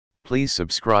Please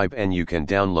subscribe and you can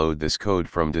download this code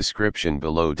from description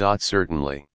below.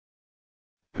 Certainly.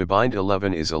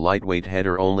 Pbind11 is a lightweight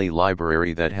header-only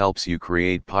library that helps you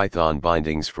create Python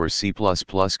bindings for C++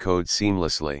 code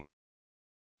seamlessly.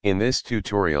 In this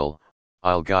tutorial,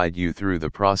 I'll guide you through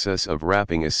the process of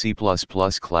wrapping a C++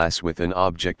 class with an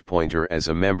object pointer as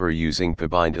a member using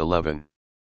Pbind11.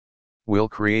 We'll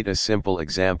create a simple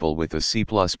example with a C++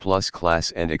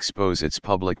 class and expose its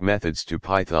public methods to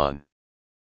Python.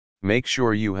 Make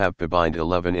sure you have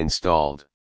Pbind11 installed.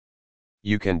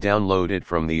 You can download it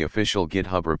from the official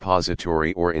GitHub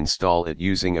repository or install it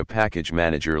using a package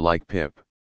manager like pip.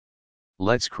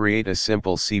 Let's create a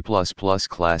simple C++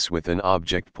 class with an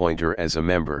object pointer as a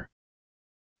member.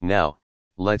 Now,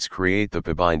 let's create the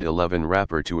Pbind11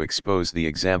 wrapper to expose the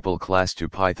example class to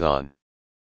Python.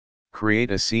 Create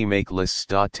a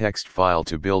CMakeLists.txt file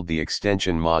to build the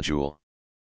extension module.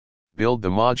 Build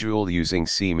the module using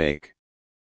CMake.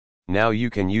 Now you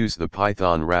can use the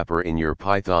Python wrapper in your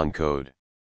Python code.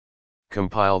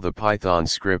 Compile the Python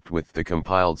script with the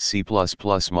compiled C++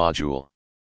 module.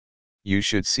 You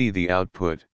should see the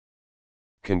output.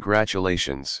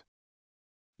 Congratulations!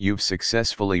 You've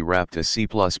successfully wrapped a C++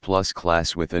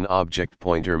 class with an object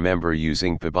pointer member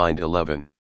using Pbind11.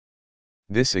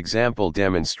 This example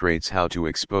demonstrates how to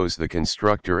expose the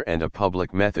constructor and a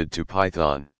public method to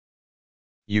Python.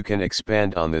 You can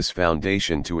expand on this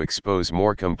foundation to expose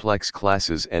more complex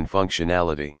classes and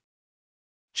functionality.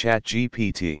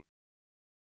 ChatGPT